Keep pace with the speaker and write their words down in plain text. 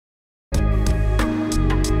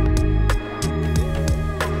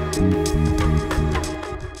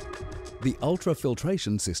The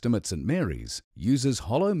ultrafiltration system at St Mary's uses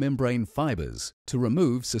hollow membrane fibres to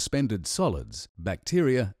remove suspended solids,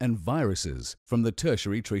 bacteria and viruses from the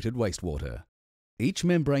tertiary treated wastewater. Each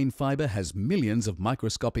membrane fibre has millions of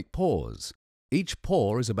microscopic pores. Each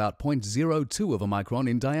pore is about 0.02 of a micron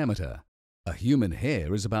in diameter. A human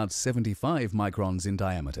hair is about 75 microns in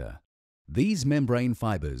diameter. These membrane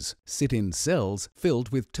fibres sit in cells filled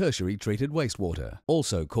with tertiary treated wastewater,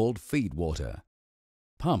 also called feed water.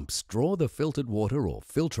 Pumps draw the filtered water or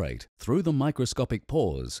filtrate through the microscopic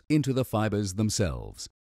pores into the fibres themselves.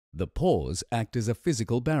 The pores act as a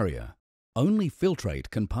physical barrier. Only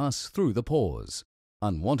filtrate can pass through the pores.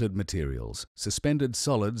 Unwanted materials, suspended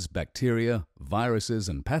solids, bacteria, viruses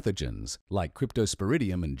and pathogens like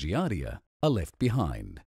Cryptosporidium and Giardia are left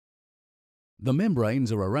behind. The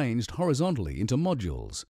membranes are arranged horizontally into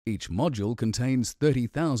modules. Each module contains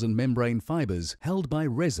 30,000 membrane fibres held by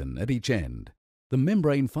resin at each end. The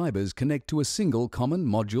membrane fibres connect to a single common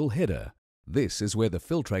module header. This is where the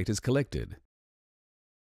filtrate is collected.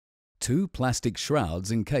 Two plastic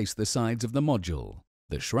shrouds encase the sides of the module.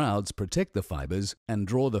 The shrouds protect the fibres and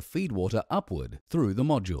draw the feed water upward through the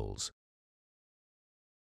modules.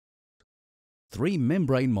 3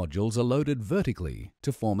 membrane modules are loaded vertically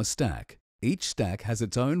to form a stack. Each stack has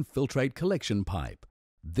its own filtrate collection pipe.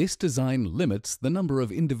 This design limits the number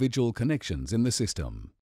of individual connections in the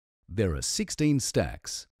system. There are 16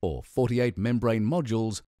 stacks, or 48 membrane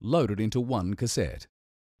modules, loaded into one cassette.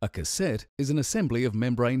 A cassette is an assembly of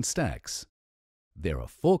membrane stacks. There are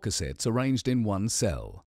 4 cassettes arranged in one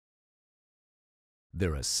cell.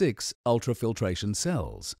 There are 6 ultrafiltration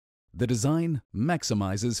cells. The design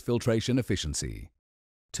maximizes filtration efficiency.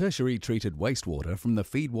 Tertiary treated wastewater from the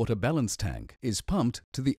feedwater balance tank is pumped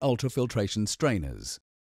to the ultrafiltration strainers.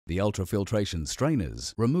 The ultrafiltration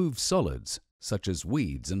strainers remove solids, such as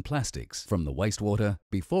weeds and plastics, from the wastewater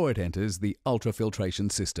before it enters the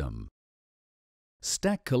ultrafiltration system.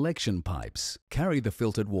 Stack collection pipes carry the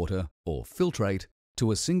filtered water, or filtrate,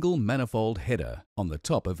 to a single manifold header on the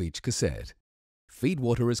top of each cassette. Feed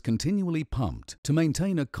water is continually pumped to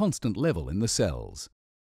maintain a constant level in the cells.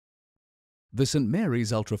 The St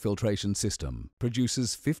Mary's ultrafiltration system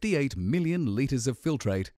produces 58 million litres of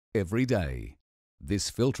filtrate every day.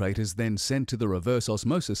 This filtrate is then sent to the reverse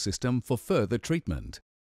osmosis system for further treatment.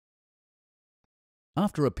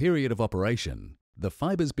 After a period of operation, the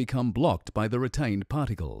fibres become blocked by the retained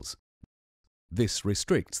particles. This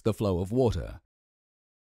restricts the flow of water.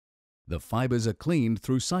 The fibres are cleaned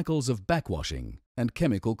through cycles of backwashing and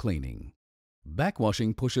chemical cleaning.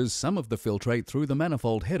 Backwashing pushes some of the filtrate through the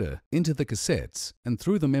manifold header into the cassettes and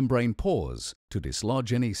through the membrane pores to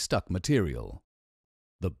dislodge any stuck material.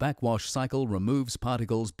 The backwash cycle removes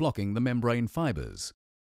particles blocking the membrane fibres.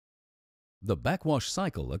 The backwash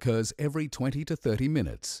cycle occurs every 20 to 30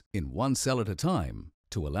 minutes in one cell at a time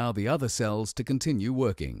to allow the other cells to continue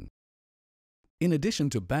working. In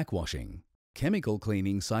addition to backwashing, chemical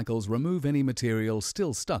cleaning cycles remove any material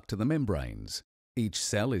still stuck to the membranes. Each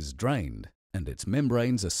cell is drained and its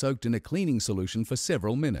membranes are soaked in a cleaning solution for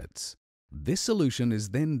several minutes. This solution is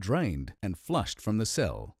then drained and flushed from the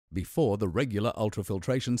cell before the regular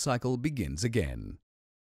ultrafiltration cycle begins again.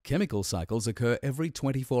 Chemical cycles occur every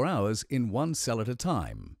 24 hours in one cell at a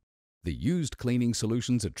time. The used cleaning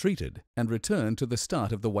solutions are treated and returned to the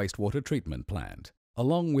start of the wastewater treatment plant,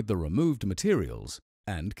 along with the removed materials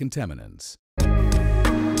and contaminants.